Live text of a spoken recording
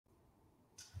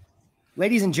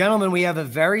Ladies and gentlemen, we have a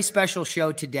very special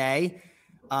show today.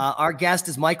 Our guest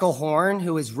is Michael Horn,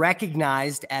 who is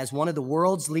recognized as one of the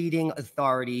world's leading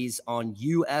authorities on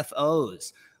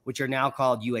UFOs, which are now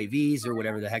called UAVs or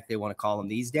whatever the heck they want to call them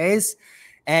these days.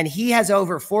 And he has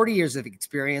over 40 years of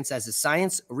experience as a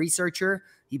science researcher.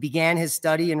 He began his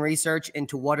study and research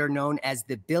into what are known as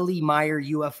the Billy Meier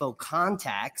UFO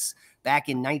contacts back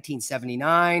in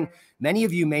 1979. Many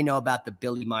of you may know about the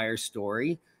Billy Meier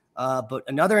story. But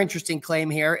another interesting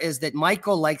claim here is that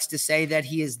Michael likes to say that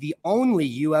he is the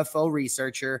only UFO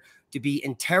researcher to be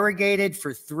interrogated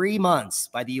for 3 months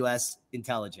by the U.S.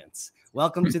 intelligence.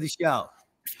 Welcome to the show.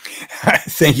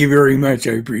 Thank you very much.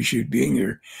 I appreciate being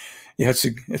here. Yeah,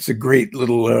 it's a great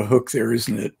little hook there,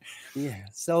 isn't it? Yeah.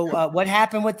 So what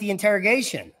happened with the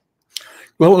interrogation?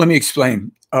 Well, let me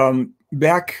explain.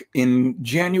 Back in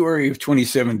January of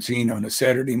 2017, on a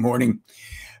Saturday morning,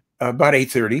 about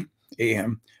 8:30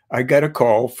 a.m., I got a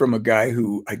call from a guy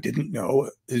who I didn't know.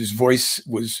 His voice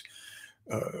was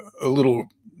a little,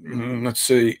 let's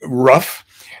say, rough.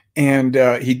 And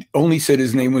he only said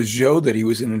his name was Joe, that he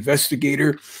was an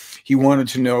investigator. He wanted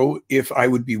to know if I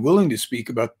would be willing to speak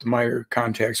about the Meier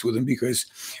contacts with him because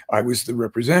I was the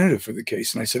representative for the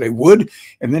case. And I said, I would.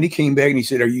 And then he came back and he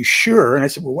said, are you sure? And I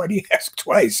said, well, why do you ask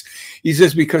twice? He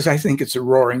says, because I think it's a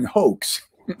roaring hoax.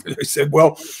 I said,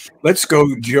 well, let's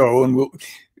go, Joe, and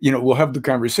we'll have the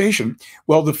conversation.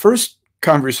 Well, the first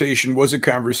conversation was a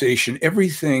conversation.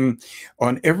 Everything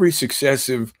on every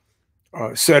successive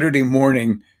Saturday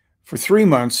morning for 3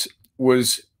 months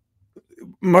was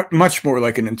much more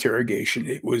like an interrogation.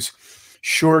 It was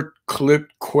short,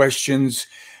 clipped questions,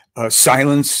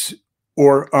 silence,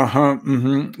 or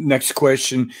next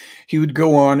question. He would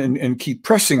go on and keep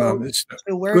pressing on this stuff.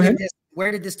 So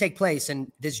where did this take place?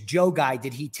 And this Joe guy,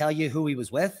 did he tell you who he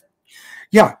was with?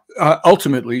 Yeah,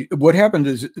 ultimately, what happened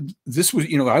is this was,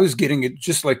 I was getting it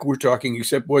just like we're talking,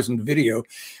 except it wasn't video.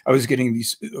 I was getting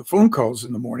these phone calls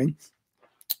in the morning,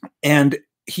 and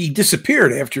he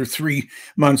disappeared after 3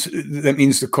 months. That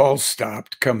means the calls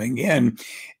stopped coming in.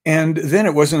 And then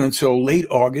it wasn't until late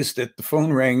August that the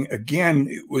phone rang again.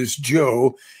 It was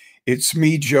Joe. It's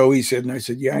me, Joe, he said. And I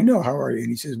said, yeah, I know. How are you? And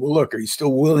he says, well, look, are you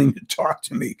still willing to talk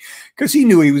to me? Because he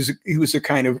knew he was a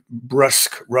kind of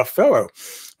brusque, rough fellow.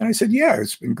 And I said, yeah,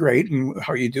 it's been great. And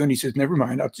how are you doing? He says, never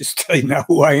mind. I'll just tell you now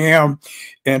who I am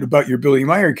and about your Billy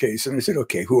Meier case. And I said,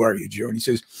 okay, who are you, Joe? And he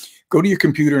says, go to your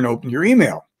computer and open your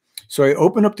email. So I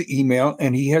open up the email,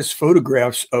 and he has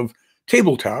photographs of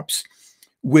tabletops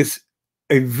with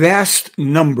a vast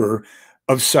number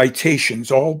of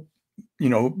citations, all,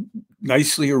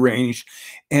 nicely arranged,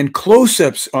 and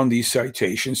close-ups on these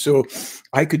citations. So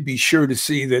I could be sure to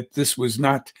see that this was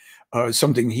not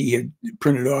something he had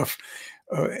printed off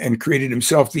and created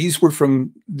himself. These were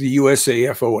from the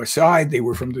USAF OSI. They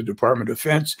were from the Department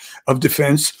of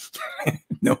Defense.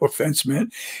 No offense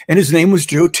meant. And his name was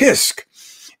Joe Tisk.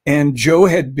 And Joe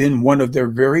had been one of their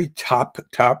very top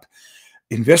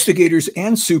investigators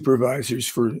and supervisors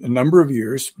for a number of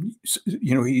years.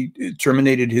 He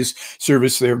terminated his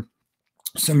service there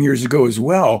some years ago as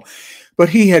well, but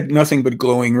he had nothing but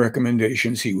glowing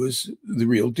recommendations. He was the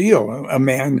real deal, a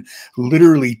man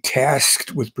literally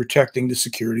tasked with protecting the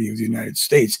security of the United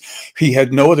States. He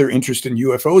had no other interest in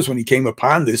UFOs when he came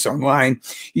upon this online.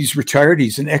 He's retired.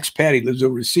 He's an expat. He lives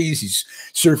overseas. He's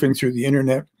surfing through the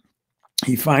internet.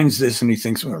 He finds this and he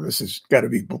thinks, well, this has got to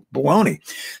be baloney.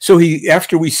 So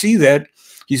after we see that,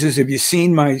 he says, have you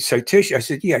seen my citation? I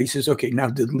said, yeah. He says, okay, now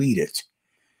delete it.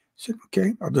 I said,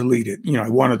 okay, I'll delete it. I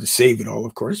wanted to save it all,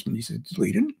 of course, but he said,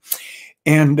 delete it.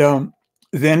 And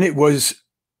then it was,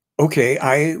 okay,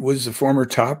 I was a former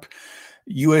top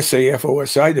USAF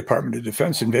OSI, Department of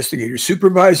Defense investigator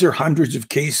supervisor, hundreds of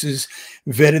cases,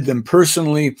 vetted them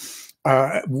personally.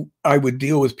 I would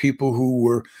deal with people who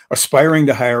were aspiring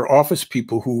to higher office,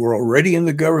 people who were already in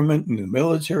the government, in the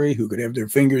military, who could have their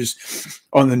fingers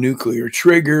on the nuclear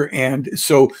trigger. And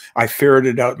so I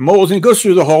ferreted out moles, and it goes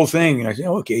through the whole thing. And I said,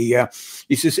 okay, yeah.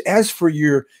 He says, as for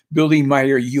your Billy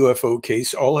Meier UFO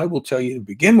case, all I will tell you to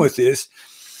begin with is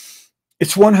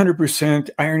it's 100%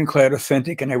 ironclad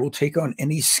authentic, and I will take on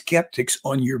any skeptics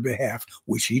on your behalf,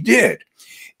 which he did.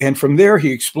 And from there,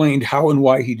 he explained how and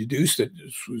why he deduced that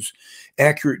this was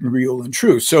accurate and real and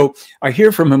true. So I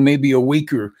hear from him maybe a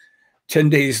week or 10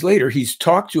 days later. He's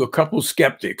talked to a couple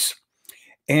skeptics,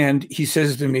 and he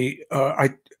says to me,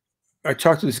 I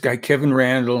talked to this guy, Kevin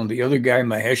Randall, and the other guy,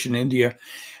 Mahesh in India.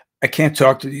 I can't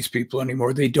talk to these people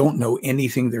anymore. They don't know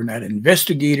anything. They're not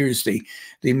investigators.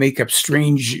 They make up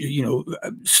strange,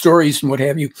 stories and what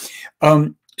have you.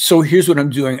 So here's what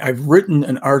I'm doing. I've written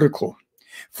an article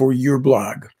for your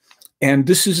blog. And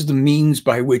this is the means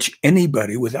by which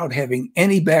anybody, without having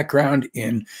any background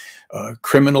in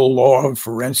criminal law,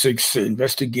 forensics,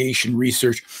 investigation,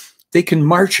 research, they can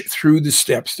march through the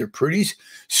steps. They're pretty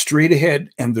straight ahead,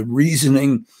 and the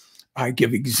reasoning, I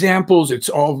give examples. It's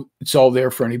all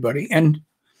there for anybody. And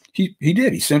he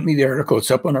did. He sent me the article.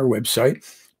 It's up on our website.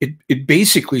 It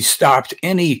basically stopped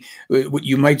any what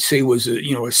you might say was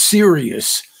a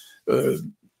serious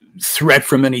threat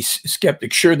from any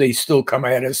skeptic. Sure, they still come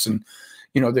at us, and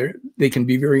they can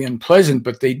be very unpleasant,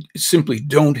 but they simply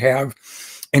don't have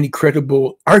any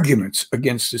credible arguments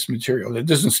against this material. That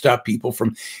doesn't stop people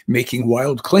from making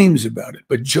wild claims about it.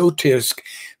 But Joe Tisk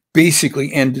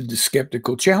basically ended the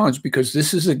skeptical challenge, because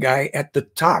this is a guy at the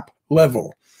top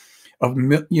level of,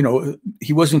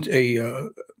 he wasn't a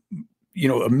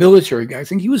military guy. I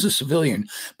think he was a civilian,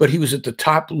 but he was at the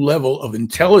top level of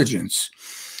intelligence.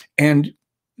 And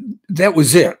that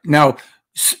was it. Now,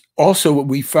 also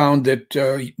we found that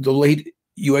the late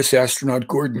U.S. astronaut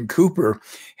Gordon Cooper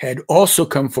had also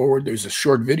come forward. There's a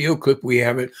short video clip, we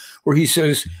have it, where he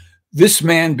says, this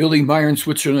man, Billy Meier in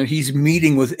Switzerland, he's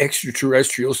meeting with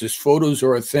extraterrestrials. His photos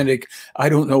are authentic. I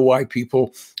don't know why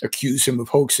people accuse him of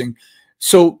hoaxing.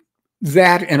 So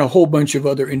that and a whole bunch of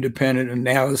other independent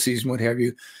analyses and what have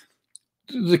you,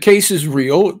 the case is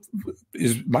real,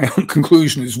 is my own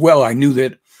conclusion as well. I knew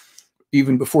that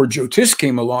even before Joe Tisk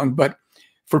came along, but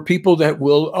for people that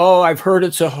will, I've heard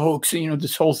it's a hoax,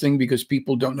 this whole thing, because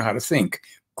people don't know how to think,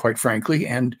 quite frankly,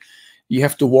 and you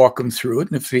have to walk them through it.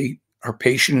 And if they are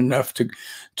patient enough to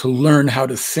learn how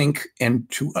to think and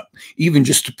to even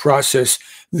just to process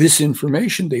this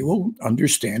information, they will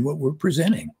understand what we're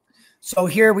presenting. So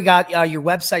here we got your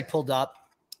website pulled up,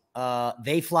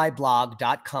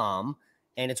 theyflyblog.com,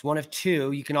 and it's one of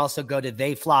two. You can also go to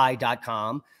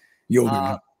theyfly.com.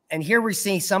 And here we're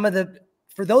seeing some of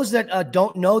for those that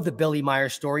don't know the Billy Meier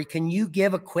story, can you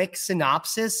give a quick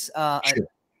synopsis Sure.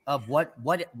 of what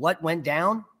went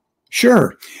down?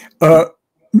 Sure.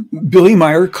 Billy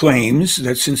Meier claims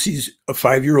that since he's a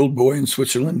 5-year-old boy in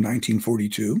Switzerland in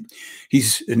 1942,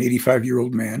 he's an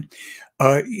 85-year-old man,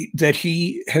 that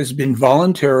he has been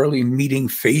voluntarily meeting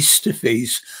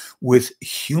face-to-face with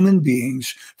human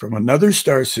beings from another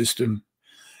star system.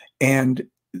 And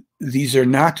these are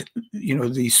not,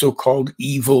 the so-called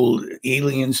evil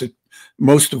aliens,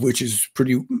 most of which is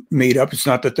pretty made up. It's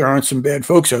not that there aren't some bad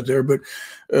folks out there, but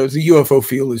the UFO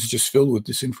field is just filled with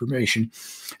this information.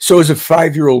 So as a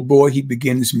 5-year-old boy, he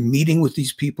begins meeting with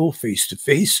these people face to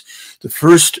face. The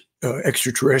first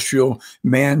extraterrestrial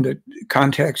man that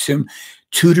contacts him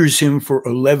tutors him for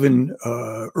 11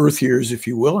 Earth years, if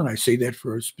you will, and I say that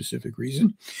for a specific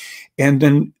reason. And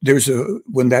then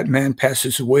when that man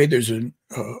passes away, there's a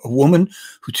woman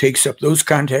who takes up those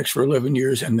contacts for 11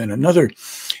 years, and then another.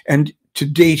 And to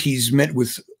date, he's met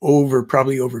with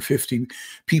probably over 50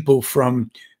 people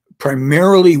from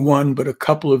primarily one, but a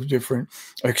couple of different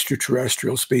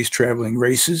extraterrestrial space traveling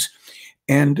races.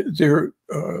 And the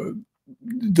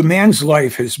man's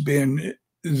life has been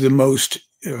the most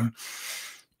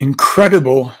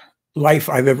incredible life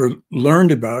I've ever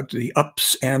learned about, the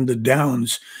ups and the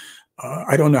downs.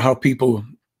 I don't know how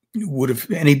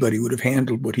anybody would have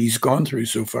handled what he's gone through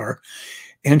so far.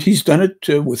 And he's done it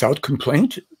without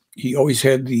complaint. He always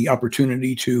had the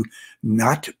opportunity to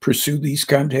not pursue these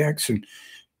contacts,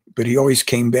 but he always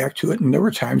came back to it. And there were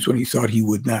times when he thought he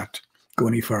would not go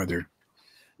any farther.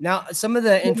 Now, some of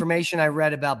the information I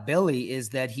read about Billy is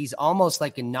that he's almost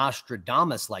like a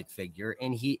Nostradamus-like figure,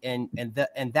 and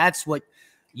that's what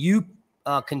you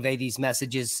convey these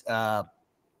messages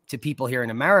to people here in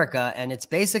America. And it's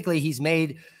basically he's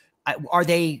made. Are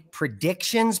they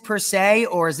predictions per se,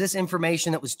 or is this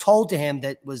information that was told to him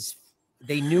that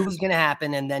they knew was going to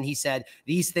happen, and then he said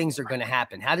these things are going to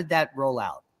happen? How did that roll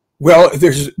out? Well,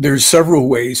 there's several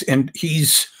ways, and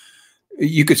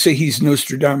you could say he's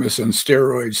Nostradamus on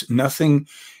steroids. Nothing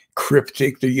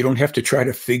cryptic that you don't have to try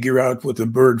to figure out what the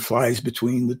bird flies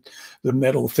between the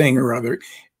metal thing or other.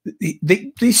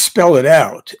 They spell it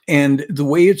out, and the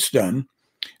way it's done,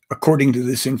 according to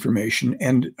this information,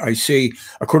 and I say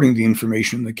according to the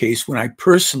information in the case, when I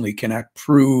personally cannot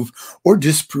prove or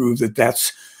disprove that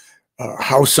that's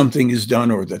how something is done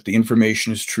or that the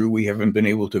information is true, we haven't been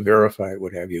able to verify it,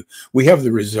 what have you. We have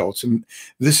the results, and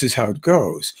this is how it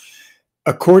goes.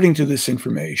 According to this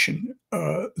information,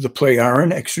 the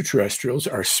Plejaren extraterrestrials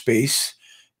are space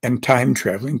and time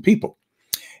traveling people.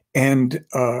 And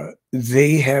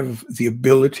they have the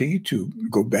ability to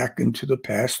go back into the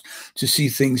past to see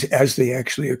things as they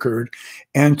actually occurred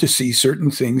and to see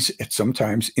certain things at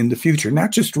sometimes in the future,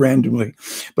 not just randomly,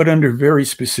 but under very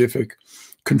specific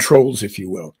controls, if you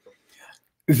will.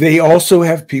 They also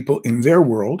have people in their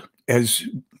world, as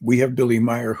we have Billy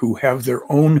Meier, who have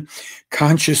their own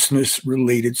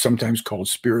consciousness-related, sometimes called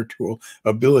spiritual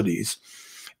abilities.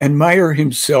 And Meier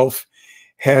himself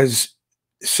has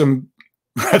some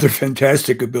rather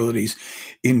fantastic abilities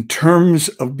in terms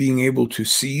of being able to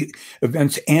see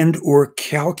events and or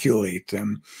calculate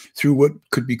them through what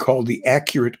could be called the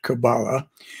accurate Kabbalah,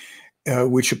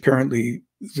 which apparently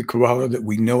the Kabbalah that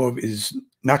we know of is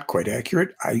not quite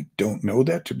accurate. I don't know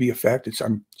that to be a fact.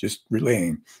 I'm just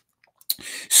relaying.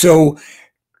 So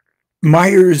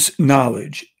Meier's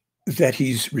knowledge that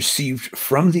he's received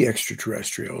from the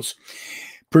extraterrestrials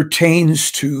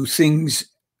pertains to things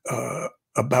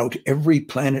about every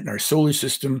planet in our solar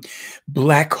system,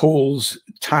 black holes,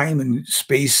 time and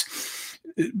space,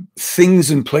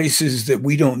 things and places that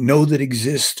we don't know that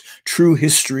exist, true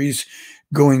histories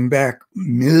going back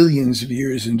millions of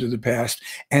years into the past,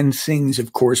 and things,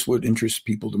 of course, what interests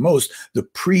people the most, the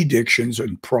predictions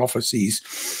and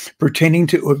prophecies pertaining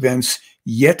to events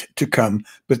yet to come,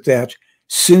 but that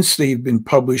since they've been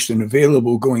published and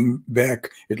available going back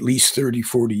at least 30,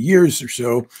 40 years or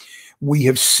so, we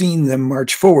have seen them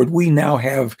march forward. We now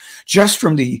have, just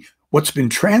from what's been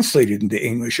translated into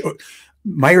English,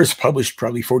 Meier's published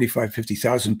probably 45,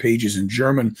 50,000 pages in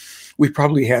German. We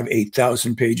probably have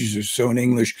 8,000 pages or so in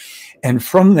English. And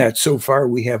from that, so far,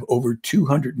 we have over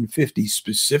 250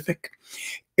 specific,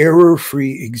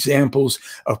 error-free examples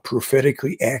of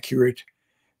prophetically accurate,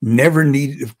 never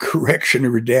needed of correction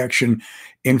or redaction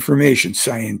information,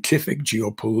 scientific,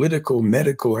 geopolitical,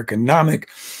 medical, economic,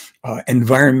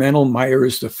 environmental. Meier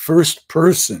is the first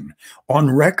person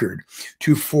on record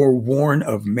to forewarn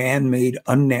of man-made,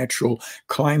 unnatural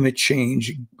climate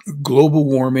change, global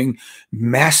warming,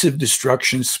 massive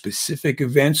destruction, specific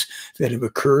events that have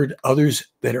occurred, others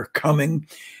that are coming.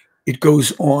 It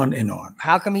goes on and on.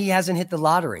 How come he hasn't hit the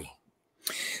lottery?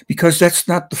 Because that's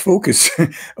not the focus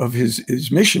of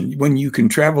his mission. When you can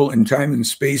travel in time and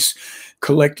space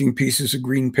collecting pieces of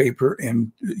green paper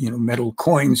and metal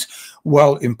coins,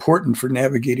 while important for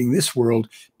navigating this world,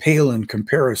 pale in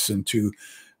comparison to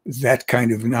that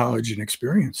kind of knowledge and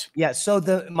experience. Yeah, so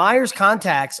the Meier's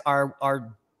contacts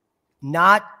are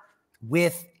not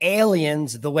with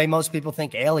aliens the way most people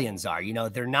think aliens are.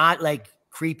 They're not like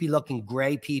creepy looking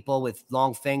gray people with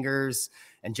long fingers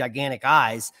and gigantic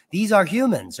eyes. These are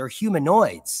humans or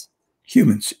humanoids.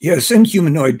 Humans, yes, and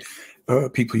humanoid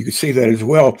people, you could say that as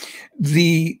well.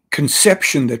 The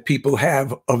conception that people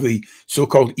have of the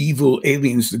so-called evil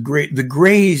aliens, the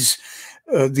grays,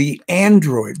 the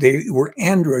android, they were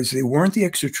androids. They weren't the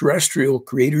extraterrestrial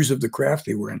creators of the craft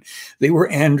they were in. They were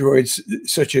androids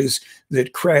such as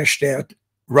that crashed at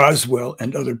Roswell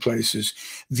and other places.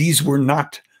 These were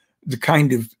not the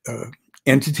kind of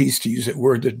entities, to use that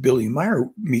word, that Billy Meier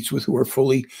meets with, who are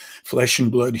fully flesh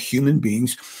and blood human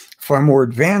beings, far more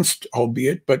advanced,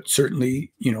 albeit, but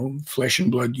certainly, flesh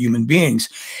and blood human beings.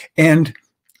 And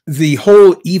the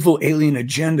whole evil alien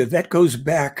agenda, that goes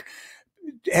back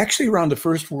actually around the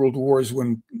First World Wars,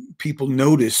 when people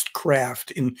noticed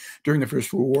craft during the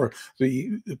First World War.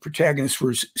 The protagonists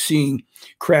were seeing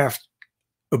craft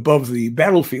above the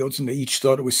battlefields, and they each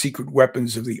thought it was secret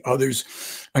weapons of the others,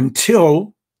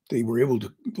 until they were able to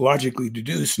logically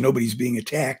deduce nobody's being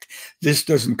attacked. This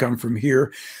doesn't come from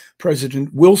here.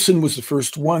 President Wilson was the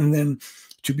first one then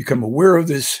to become aware of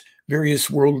this. Various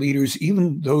world leaders,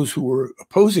 even those who were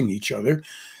opposing each other,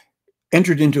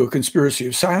 entered into a conspiracy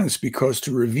of silence, because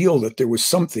to reveal that there was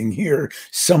something here,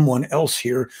 someone else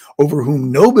here, over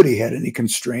whom nobody had any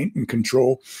constraint and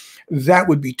control, that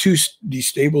would be too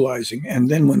destabilizing. And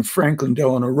then when Franklin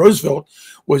Delano Roosevelt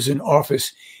was in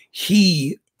office,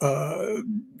 he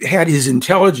had his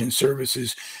intelligence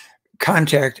services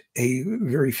contact a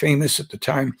very famous at the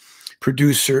time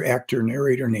producer, actor,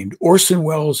 narrator named Orson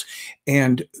Welles,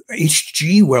 and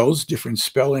H.G. Wells, different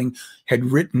spelling, had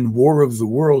written War of the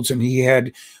Worlds, and he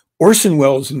had Orson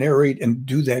Welles narrate and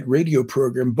do that radio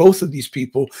program. Both of these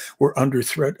people were under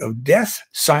threat of death,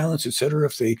 silence, etc.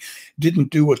 If they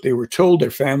didn't do what they were told, their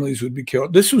families would be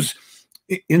killed. This was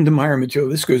in the Meier material.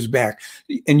 This goes back,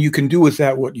 and you can do with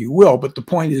that what you will. But the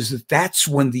point is that that's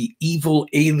when the evil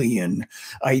alien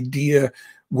idea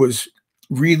was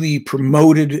really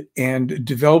promoted and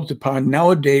developed upon.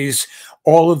 Nowadays,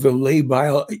 all of the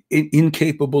labile,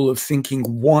 incapable of thinking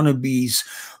wannabes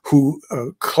who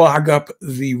clog up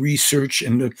the research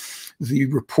and the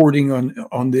reporting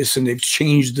on this, and they've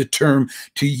changed the term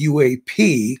to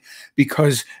UAP,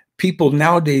 because people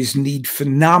nowadays need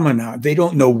phenomena. They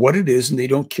don't know what it is, and they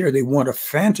don't care. They want to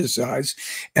fantasize.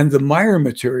 And the Meier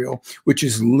material, which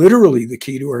is literally the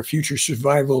key to our future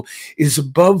survival, is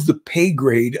above the pay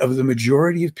grade of the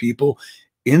majority of people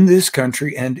in this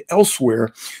country and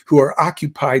elsewhere who are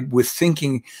occupied with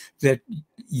thinking that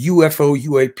UFO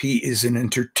UAP is an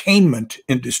entertainment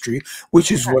industry,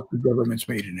 which is what the government's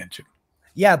made it into.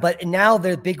 Yeah, but now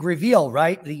the big reveal,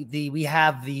 right? We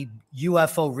have the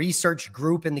UFO research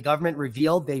group in the government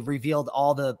revealed. They revealed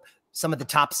some of the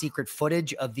top secret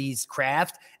footage of these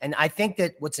craft. And I think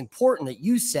that what's important that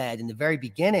you said in the very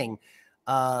beginning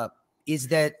is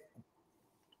that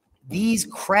these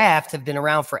craft have been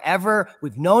around forever.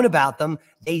 We've known about them.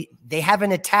 They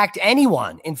haven't attacked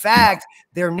anyone. In fact,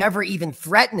 they're never even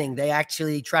threatening. They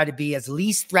actually try to be as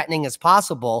least threatening as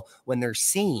possible when they're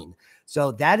seen.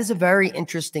 So that is a very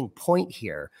interesting point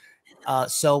here.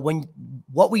 So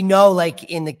what we know, like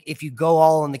if you go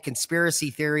all in the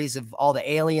conspiracy theories of all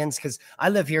the aliens, because I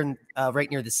live here right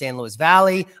near the San Luis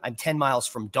Valley. I'm 10 miles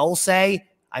from Dulce.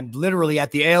 I'm literally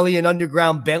at the alien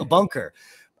underground bunker.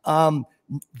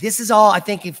 This is all, I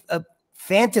think, a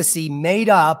fantasy made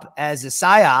up as a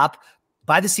psyop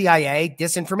by the CIA,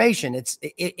 disinformation.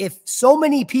 If so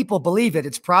many people believe it,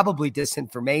 it's probably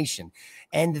disinformation.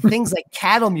 And the things like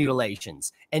cattle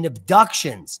mutilations and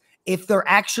abductions, if they're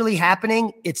actually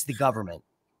happening, it's the government.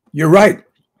 You're right.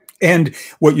 And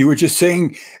what you were just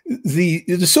saying, the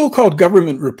so-called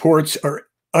government reports are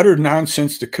utter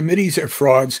nonsense. The committees are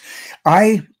frauds.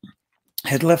 I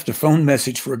had left a phone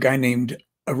message for a guy named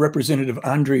Representative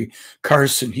Andre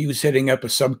Carson. He was heading up a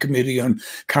subcommittee on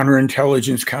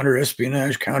counterintelligence,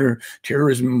 counterespionage,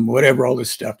 counterterrorism, whatever, all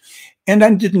this stuff. And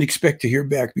I didn't expect to hear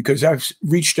back because I've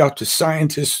reached out to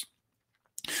scientists,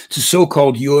 to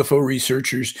so-called UFO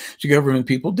researchers, to government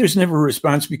people. There's never a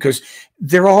response because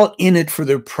they're all in it for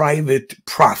their private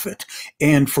profit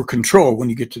and for control when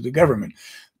you get to the government.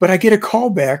 But I get a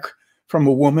call back from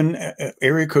a woman,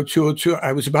 area code 202.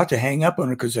 I was about to hang up on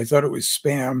her because I thought it was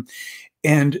spam.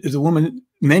 And the woman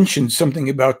mentioned something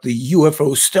about the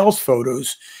UFO stealth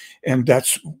photos. And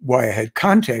that's why I had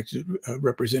contacted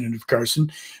Representative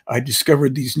Carson. I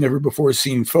discovered these never before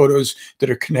seen photos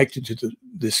that are connected to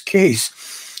this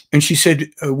case. And she said,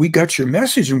 we got your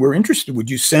message and we're interested. Would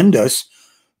you send us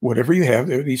whatever you have?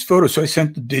 There are these photos. So I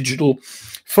sent the digital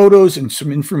photos and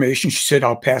some information. She said,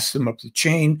 I'll pass them up the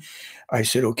chain. I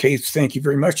said, okay, thank you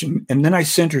very much. And then I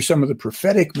sent her some of the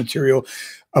prophetic material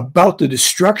about the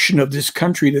destruction of this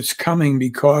country that's coming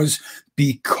because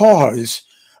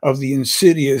of the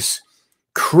insidious,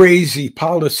 crazy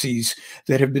policies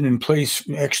that have been in place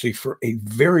actually for a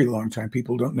very long time.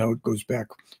 People don't know. It goes back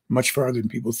much farther than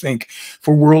people think,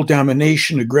 for world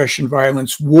domination, aggression,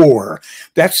 violence, war.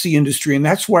 That's the industry. And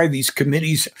that's why these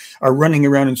committees are running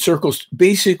around in circles,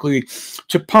 basically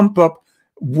to pump up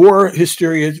war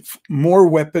hysteria, more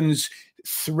weapons,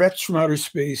 threats from outer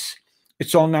space.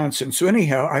 It's all nonsense. So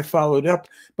anyhow, I followed up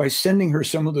by sending her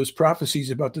some of those prophecies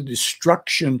about the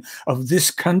destruction of this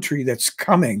country that's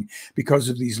coming because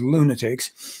of these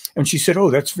lunatics. And she said, oh,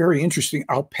 that's very interesting.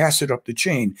 I'll pass it up the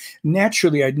chain.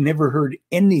 Naturally, I'd never heard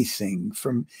anything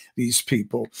from these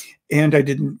people. And I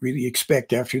didn't really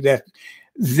expect after that.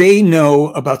 They know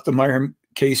about the Meier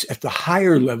case at the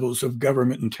higher levels of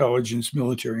government intelligence,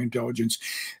 military intelligence.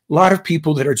 A lot of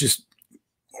people that are just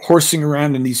horsing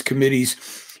around in these committees,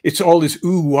 it's all this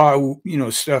ooh, wow,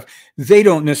 stuff. They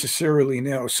don't necessarily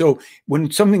know. So when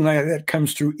something like that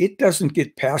comes through, it doesn't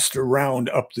get passed around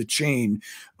up the chain.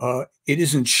 It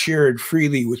isn't shared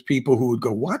freely with people who would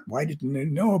go, what? Why didn't they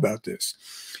know about this?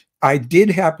 I did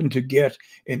happen to get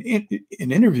an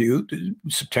interview,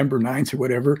 September 9th or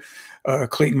whatever.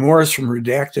 Clayton Morris from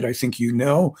Redacted, I think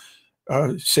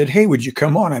said, hey, would you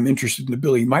come on? I'm interested in the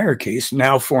Billy Meier case.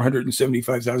 Now,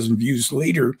 475,000 views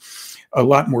later, a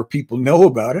lot more people know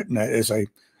about it. And as I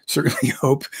certainly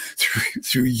hope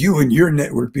through you and your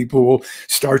network, people will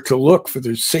start to look for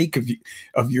the sake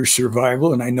of your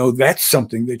survival. And I know that's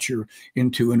something that you're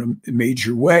into in a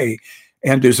major way.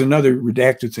 And there's another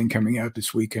Redacted thing coming out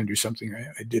this weekend or something.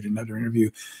 I did another interview.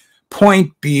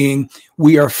 Point being,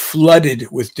 we are flooded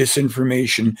with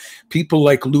disinformation. People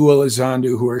like Lou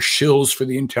Elizondo, who are shills for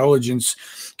the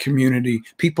intelligence community,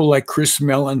 people like Chris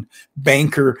Mellon,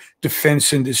 banker,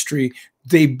 defense industry,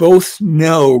 they both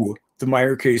know the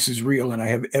Meier case is real, and I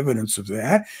have evidence of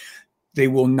that. They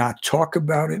will not talk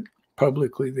about it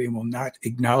publicly. They will not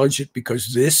acknowledge it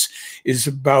because this is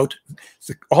about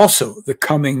also the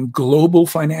coming global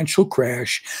financial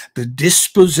crash, the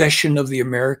dispossession of the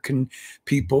American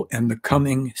people, and the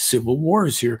coming civil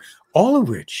wars here, all of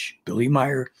which Billy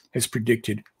Meier has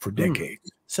predicted for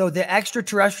decades. So the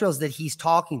extraterrestrials that he's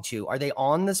talking to, are they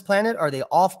on this planet? Are they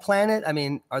off planet? I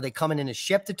mean, are they coming in a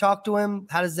ship to talk to him?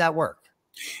 How does that work?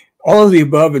 All of the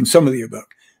above and some of the above.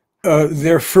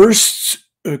 Their first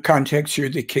contacts here,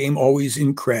 they came always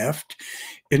in craft.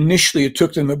 initially, it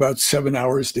took them about 7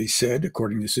 hours, they said,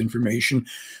 according to this information,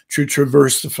 to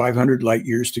traverse the 500 light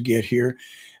years to get here.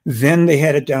 Then they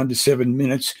had it down to 7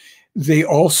 minutes. They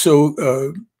also,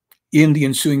 in the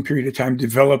ensuing period of time,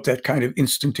 developed that kind of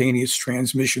instantaneous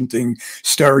transmission thing,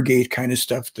 Stargate kind of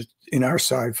stuff that in our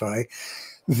sci-fi.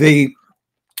 They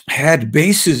had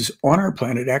bases on our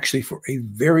planet actually for a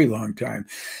very long time.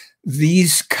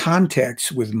 These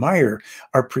contacts with Meier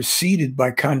are preceded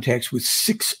by contacts with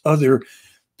 6 other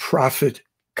prophet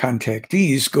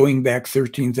contactees going back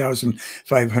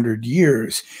 13,500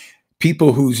 years.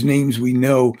 People whose names we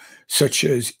know, such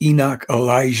as Enoch,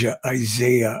 Elijah,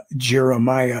 Isaiah,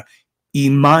 Jeremiah,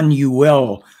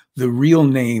 Emmanuel, the real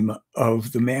name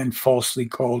of the man falsely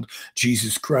called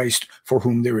Jesus Christ, for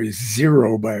whom there is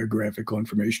 0 biographical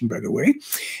information, by the way,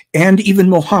 and even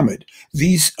Muhammad.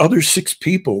 These other 6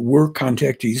 people were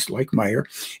contactees like Meier,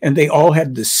 and they all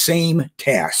had the same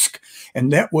task,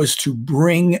 and that was to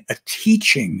bring a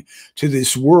teaching to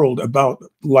this world about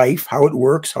life, how it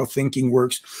works, how thinking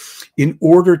works, in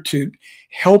order to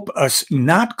help us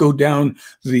not go down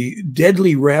the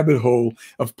deadly rabbit hole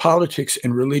of politics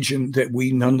and religion that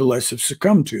we nonetheless have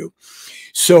succumbed to.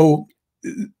 So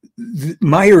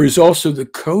Meier is also the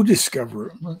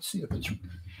co-discoverer. Let's see if it's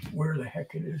where the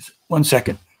heck it is. 1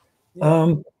 second.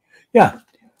 Yeah,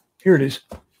 here it is.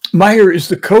 Meier is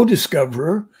the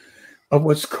co-discoverer of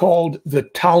what's called the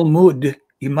Talmud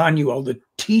Emmanuel, the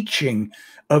teaching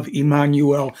of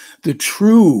Emmanuel, the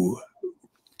true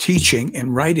teaching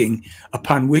and writing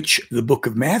upon which the book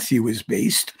of Matthew is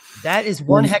based. That is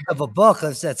one heck of a book.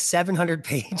 That's 700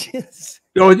 pages.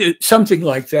 Oh, something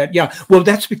like that. Yeah. Well,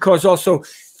 that's because also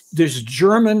there's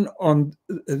German on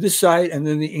this side, and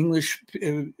then the English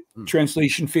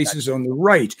translation faces on the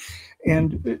right.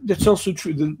 And that's also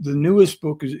true. The newest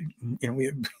book is, we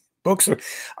have books.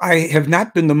 I have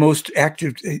not been the most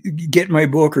active get my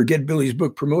book or get Billy's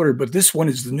book promoter, but this one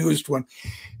is the newest one.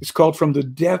 It's called From the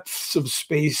Depths of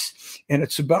Space, and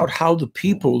it's about how the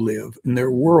people live in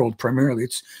their world. Primarily,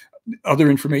 it's other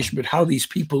information, but how these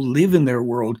people live in their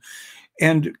world.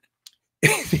 And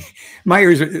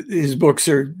Meier's his books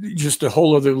are just a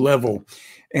whole other level.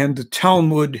 And the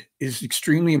Talmud is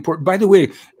extremely important. By the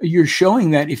way, you're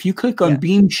showing that if you click on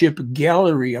Beamship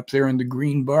Gallery up there in the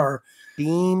green bar.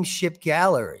 Beamship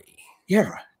Gallery.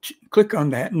 Yeah, click on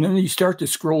that, and then you start to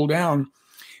scroll down.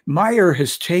 Meier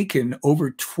has taken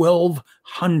over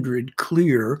 1,200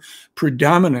 clear,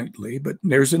 predominantly, but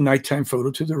there's a nighttime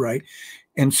photo to the right,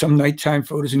 and some nighttime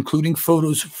photos, including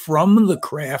photos from the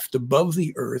craft above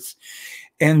the Earth.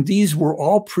 And these were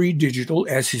all pre-digital,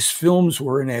 as his films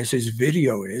were and as his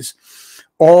video is.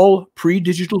 All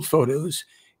pre-digital photos,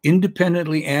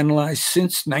 independently analyzed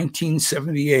since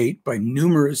 1978 by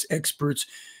numerous experts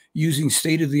using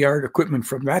state-of-the-art equipment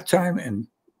from that time and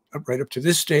right up to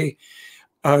this day.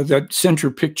 That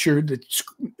center picture,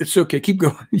 it's okay, keep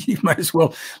going. You might as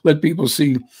well let people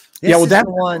see. This is the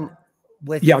one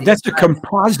with that's a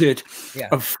composite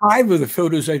of 5 of the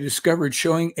photos I discovered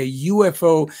showing a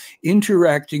UFO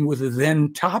interacting with a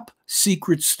then top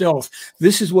secret stealth.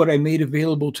 This is what I made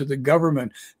available to the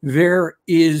government. There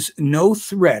is no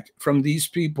threat from these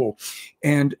people.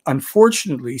 And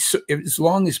unfortunately, so as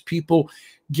long as people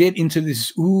get into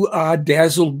this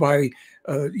dazzled by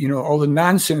all the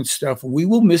nonsense stuff, we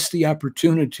will miss the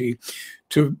opportunity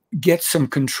to get some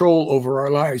control over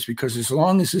our lives, because as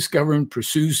long as this government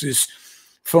pursues this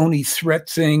phony threat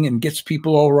thing and gets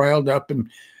people all riled up and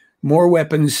more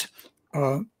weapons.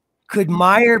 Could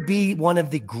Meier be one of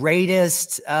the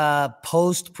greatest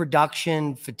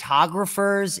post-production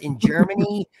photographers in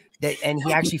Germany? And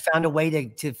he actually found a way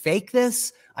to fake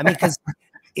this? I mean, because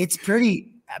it's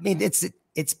pretty. I mean,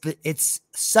 it's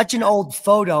such an old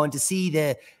photo, and to see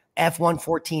the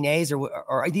F-114As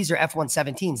or these are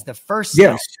F-117s, the first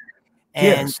set,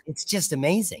 and it's just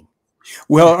amazing.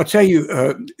 Well, I'll tell you,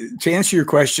 to answer your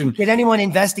question. Did anyone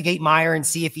investigate Meier and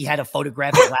see if he had a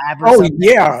photographic lab or something?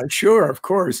 Yeah, sure, of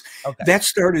course. Okay. That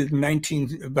started in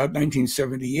about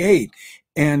 1978.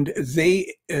 And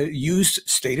they used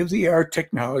state-of-the-art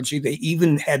technology. They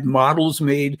even had models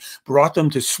made, brought them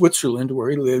to Switzerland,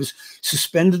 where he lives,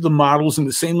 suspended the models in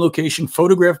the same location,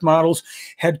 photographed models,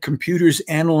 had computers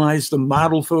analyze the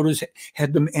model photos,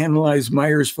 had them analyze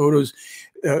Meier's photos.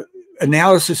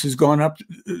 Analysis has gone up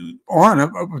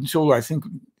until, I think,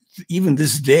 even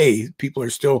this day, people are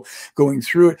still going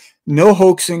through it. No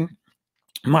hoaxing.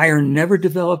 Meier never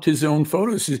developed his own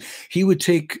photos. He would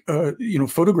take,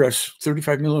 photographs,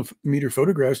 35 millimeter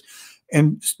photographs,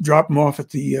 and drop them off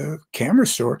at the camera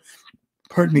store.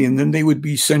 Pardon me. And then they would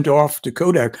be sent off to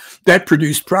Kodak. That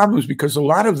produced problems because a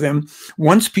lot of them,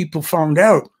 once people found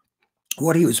out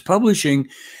what he was publishing,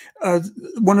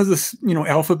 one of the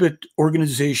alphabet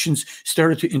organizations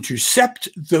started to intercept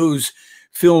those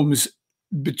films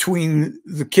between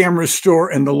the camera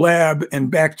store and the lab and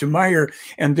back to Meier,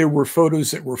 and there were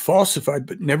photos that were falsified,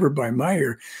 but never by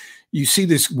Meier. You see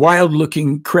this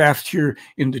wild-looking craft here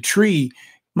in the tree.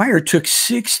 Meier took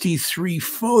 63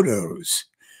 photos.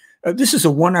 This is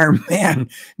a one-armed man,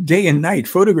 day and night,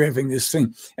 photographing this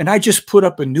thing. And I just put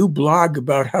up a new blog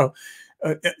about how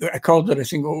I called it, I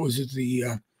think, what was it, the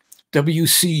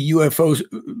WC UFO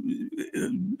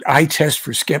eye test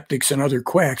for skeptics and other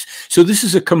quacks. So this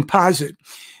is a composite.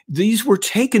 These were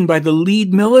taken by the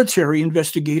lead military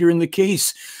investigator in the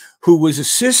case, who was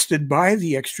assisted by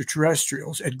the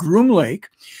extraterrestrials at Groom Lake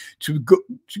to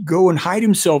go and hide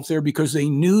himself there because they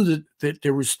knew that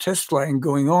there was test flying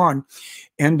going on.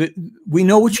 And we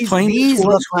know which plane these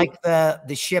look like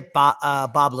the ship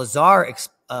Bob Lazar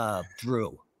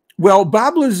drew. Well,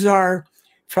 Bob Lazar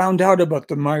found out about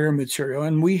the Meier material,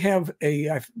 and we have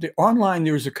online.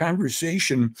 There was a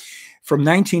conversation from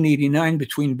 1989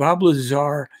 between Bob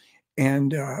Lazar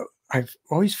and I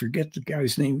always forget the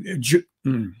guy's name.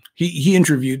 He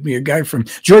interviewed me, a guy from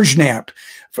George Knapp,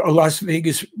 a Las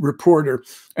Vegas reporter,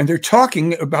 and they're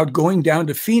talking about going down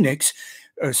to Phoenix,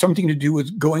 something to do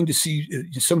with going to see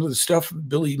some of the stuff,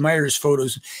 Billy Meier's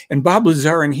photos. And Bob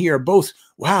Lazar and he are both,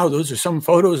 wow, those are some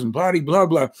photos and blah, blah,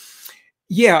 blah.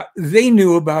 Yeah, they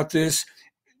knew about this.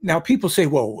 Now people say,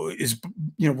 well,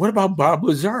 what about Bob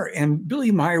Lazar? And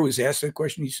Billy Meier was asked that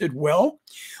question. He said, well,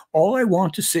 all I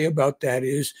want to say about that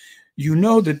is,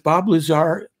 that Bob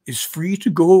Lazar is free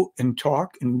to go and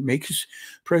talk and make his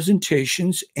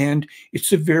presentations. And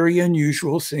it's a very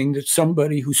unusual thing that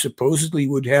somebody who supposedly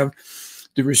would have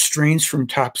the restraints from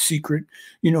top secret,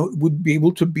 would be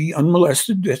able to be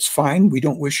unmolested. That's fine. We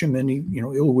don't wish him any,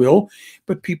 ill will,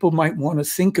 but people might want to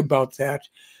think about that.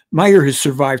 Meier has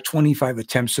survived 25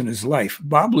 attempts in his life.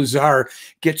 Bob Lazar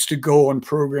gets to go on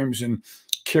programs and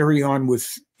carry on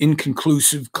with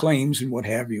inconclusive claims and what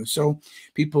have you. So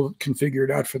people can figure it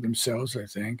out for themselves, I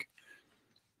think.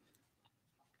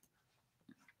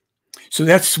 So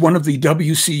that's one of the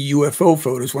WC UFO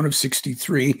photos, one of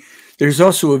 63. There's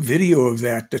also a video of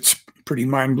that's pretty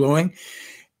mind-blowing.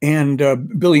 And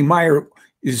Billy Meier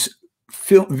is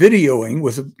videoing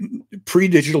with a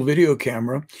pre-digital video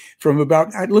camera from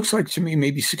about, it looks like to me,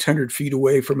 maybe 600 feet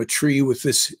away from a tree with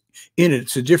this in it.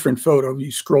 It's a different photo.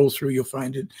 You scroll through, you'll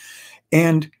find it.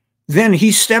 And then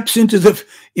he steps into the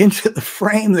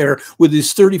frame there with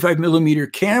his 35 millimeter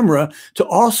camera to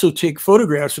also take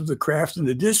photographs of the craft in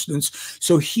the distance.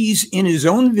 So he's in his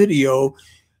own video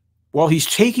while he's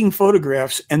taking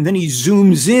photographs, and then he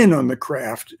zooms in on the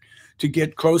craft to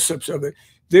get close-ups of it.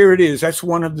 There it is. That's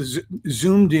one of the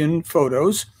zoomed in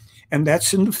photos, and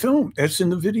that's in the film. That's in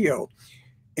the video.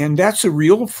 And that's a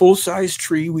real full-size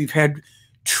tree. We've had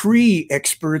tree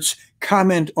experts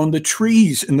comment on the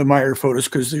trees in the Meier photos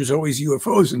because there's always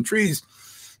UFOs in trees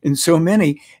in so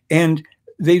many. And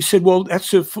they've said, well, that's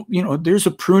there's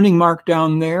a pruning mark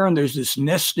down there and there's this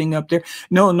nesting up there.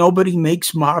 No, nobody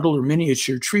makes model or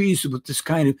miniature trees with this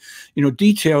kind of,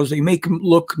 details. They make them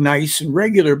look nice and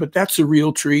regular, but that's a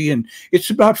real tree and it's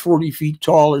about 40 feet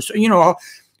tall or so,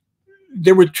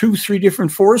 There were 2-3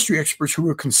 different forestry experts who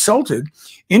were consulted,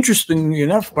 interestingly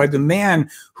enough, by the man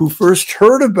who first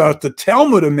heard about the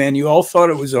Talmud Emmanuel, thought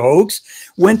it was a hoax,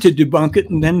 went to debunk it,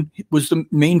 and then was the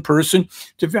main person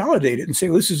to validate it and say,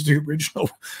 well, this is the original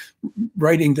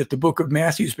writing that the book of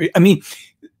Matthew is. I mean,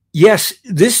 yes,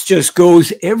 this just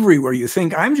goes everywhere. You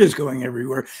think I'm just going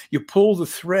everywhere. You pull the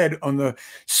thread on the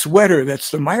sweater,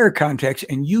 that's the Meier context,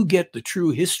 and you get the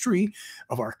true history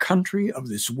of our country, of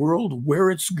this world, where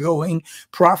it's going,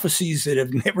 prophecies that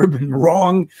have never been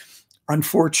wrong,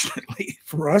 unfortunately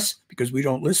for us, because we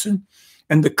don't listen,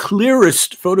 and the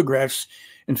clearest photographs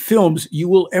and films you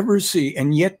will ever see.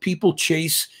 And yet people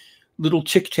chase little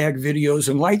tic-tac videos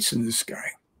and lights in the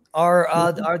sky.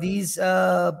 Are these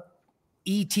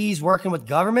ETs working with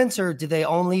governments, or do they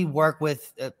only work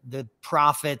with the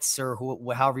prophets, or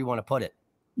however you want to put it?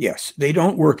 Yes, they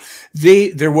don't work.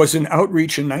 There was an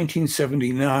outreach in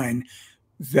 1979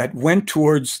 that went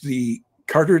towards the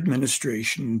Carter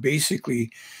administration.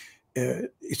 Basically, it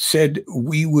said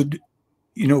we would,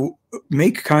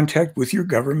 make contact with your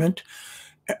government.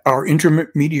 Our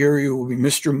intermediary will be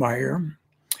Mr. Meier.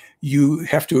 You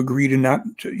have to agree to not,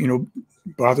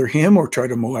 bother him or try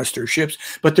to molest our ships.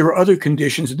 But there were other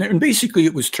conditions, and basically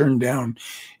it was turned down.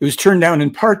 It was turned down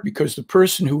in part because the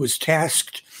person who was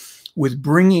tasked with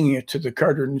bringing it to the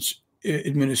Carter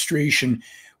administration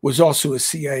was also a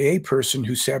CIA person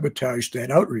who sabotaged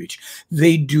that outreach.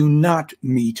 They do not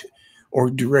meet or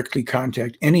directly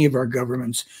contact any of our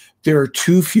governments. There are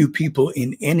too few people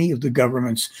in any of the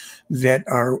governments that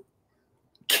are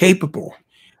capable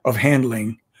of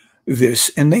handling this,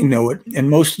 and they know it. And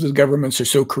most of the governments are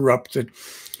so corrupt that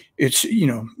it's, you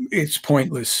know, it's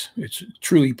pointless. It's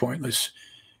truly pointless.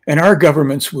 And our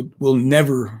governments will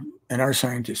never, and our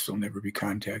scientists will never be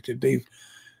contacted.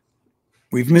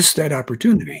 We've missed that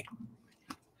opportunity.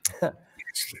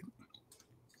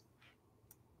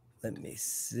 Let me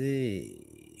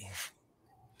see.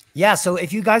 Yeah, so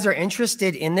if you guys are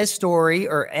interested in this story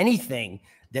or anything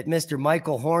that Mr.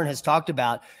 Michael Horn has talked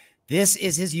about, this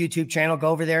is his YouTube channel. Go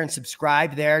over there and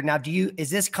subscribe there. Now, is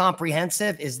this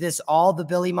comprehensive? Is this all the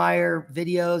Billy Meier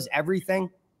videos, everything?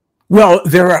 Well,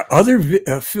 there are other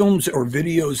films or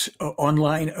videos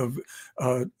online of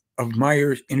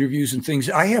Meier interviews and things.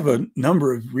 I have a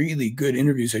number of really good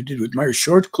interviews I did with Meier,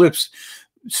 short clips.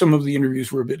 Some of the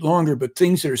interviews were a bit longer, but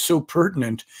things that are so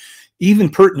pertinent, even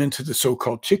pertinent to the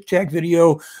so-called Tic Tac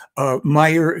video.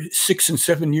 Meier, 6 and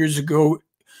 7 years ago,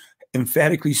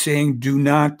 emphatically saying, do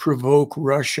not provoke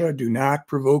Russia, do not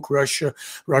provoke Russia.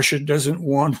 Russia doesn't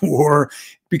want war,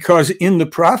 because in the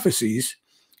prophecies,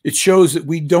 it shows that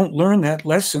we don't learn that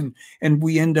lesson, and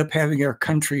we end up having our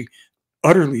country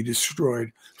utterly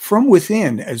destroyed from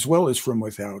within as well as from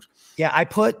without. Yeah, I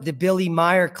put the Billy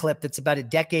Meier clip that's about a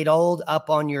decade old up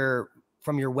on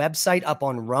from your website, up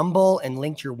on Rumble, and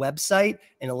linked your website.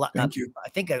 And Thank you. I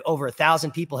think over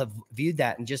 1,000 people have viewed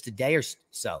that in just a day or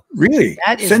so. Really?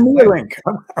 Send me a link.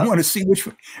 I want to see which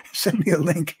one. Send me a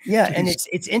link. Yeah, please. And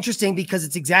it's interesting because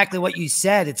it's exactly what you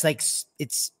said. It's like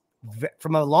it's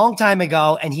from a long time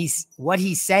ago, and what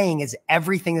he's saying is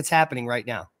everything that's happening right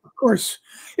now. Of course,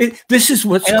 this is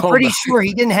what's. And I'm pretty sure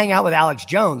he didn't hang out with Alex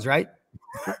Jones, right?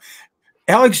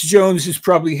 Alex Jones has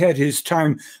probably had his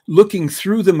time looking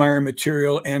through the Meier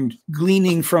material and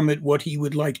gleaning from it what he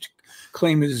would like to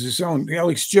claim as his own.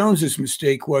 Alex Jones's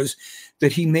mistake was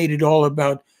that he made it all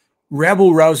about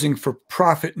rabble-rousing for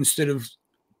profit instead of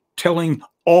telling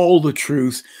all the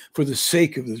truth for the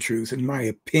sake of the truth, in my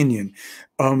opinion.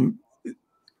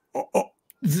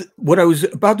 What I was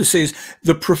about to say is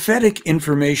the prophetic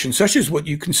information, such as what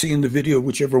you can see in the video,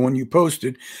 whichever one you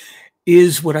posted,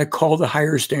 is what I call the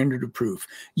higher standard of proof.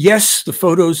 Yes, the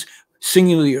photos,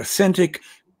 singularly authentic,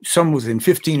 some within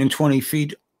 15 and 20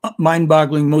 feet,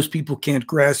 mind-boggling. Most people can't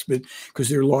grasp it because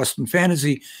they're lost in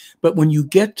fantasy. But when you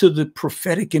get to the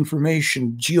prophetic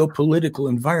information, geopolitical,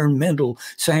 environmental,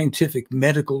 scientific,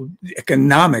 medical,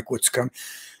 economic, what's come,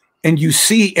 and you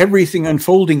see everything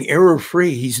unfolding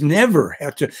error-free. He's never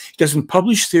had to, he doesn't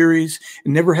publish theories,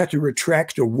 never had to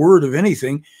retract a word of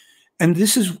anything. And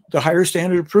this is the higher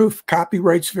standard of proof.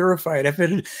 Copyrights verified.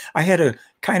 I had a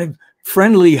kind of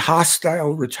friendly,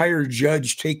 hostile, retired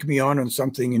judge take me on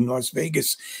something in Las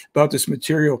Vegas about this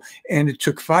material. And it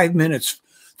took 5 minutes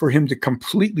for him to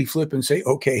completely flip and say,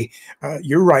 okay,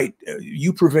 you're right.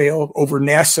 You prevail over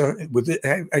NASA. With it,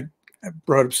 I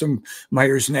brought up some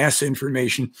Meier's NASA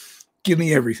information. Give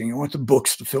me everything. I want the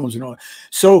books, the films, and all.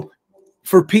 So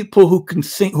for people who can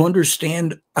think, who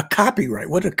understand a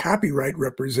copyright, what a copyright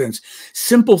represents,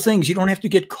 simple things. You don't have to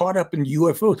get caught up in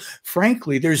UFOs.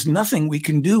 Frankly, there's nothing we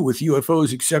can do with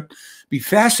UFOs except be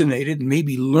fascinated and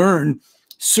maybe learn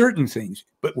certain things.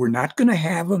 But we're not going to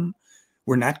have them.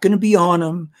 We're not going to be on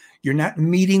them. You're not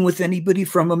meeting with anybody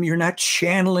from them. You're not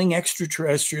channeling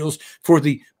extraterrestrials. For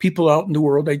the people out in the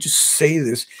world, I just say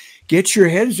this. Get your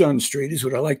heads on straight is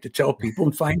what I like to tell people,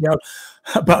 and find out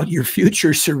about your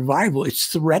future survival. It's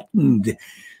threatened.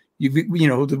 You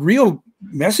know, the real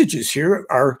messages here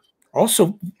are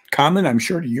also common, I'm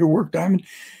sure, to your work, Diamond.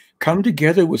 Come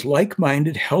together with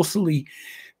like-minded, healthily,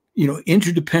 you know,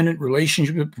 interdependent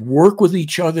relationships. Work with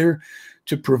each other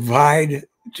to provide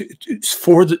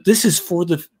this is for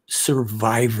the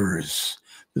survivors,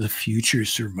 the future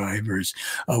survivors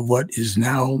of what is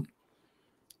now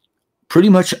pretty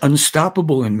much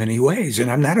unstoppable in many ways. And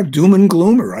I'm not a doom and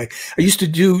gloomer. I used to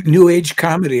do new age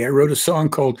comedy. I wrote a song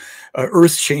called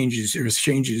Earth Changes, Earth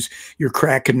Changes. You're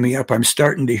cracking me up. I'm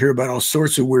starting to hear about all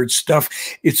sorts of weird stuff.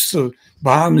 It's the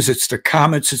bombs, it's the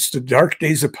comets, it's the dark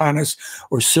days upon us,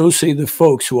 or so say the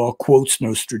folks who all quotes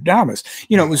Nostradamus.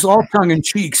 You know, it was all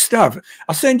tongue-in-cheek stuff.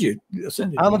 I'll send you.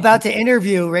 I'm about to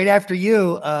interview right after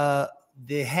you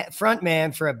the front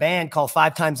man for a band called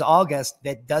 5 Times August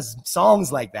that does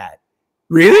songs like that.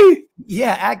 Really?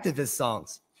 Yeah, activist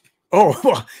songs. Oh,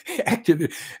 well,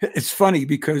 activist. It's funny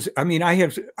because, I mean,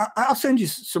 I'll send you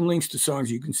some links to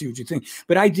songs. You can see what you think.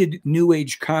 But I did new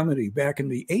age comedy back in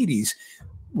the 80s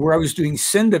where I was doing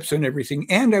send-ups and everything.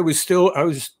 And I was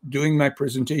doing my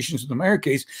presentations in the Meier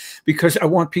case because I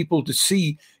want people to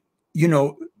see, you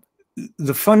know,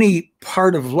 the funny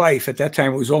part of life at that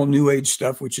time, it was all New Age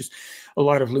stuff, which is a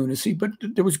lot of lunacy, but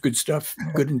there was good stuff,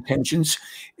 good intentions.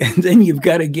 And then you've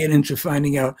got to get into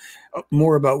finding out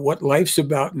more about what life's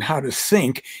about and how to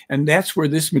think. And that's where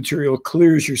this material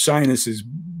clears your sinuses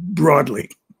broadly.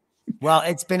 Well,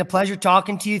 it's been a pleasure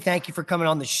talking to you. Thank you for coming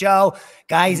on the show.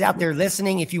 Guys out there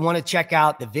listening, if you want to check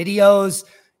out the videos,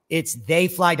 it's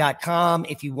theyfly.com.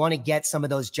 If you want to get some of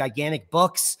those gigantic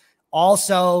books,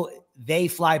 also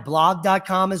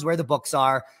theyflyblog.com is where the books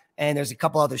are. And there's a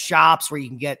couple other shops where you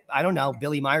can get, I don't know,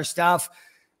 Billy Meier stuff.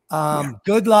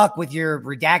 Good luck with your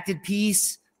redacted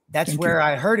piece. That's where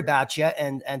I heard about you.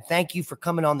 And thank you for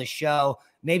coming on the show.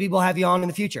 Maybe we'll have you on in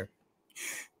the future.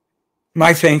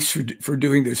 My thanks for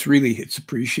doing this. Really, it's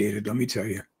appreciated. Let me tell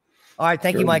you. All right.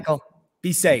 Thank you, Michael.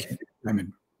 Be safe.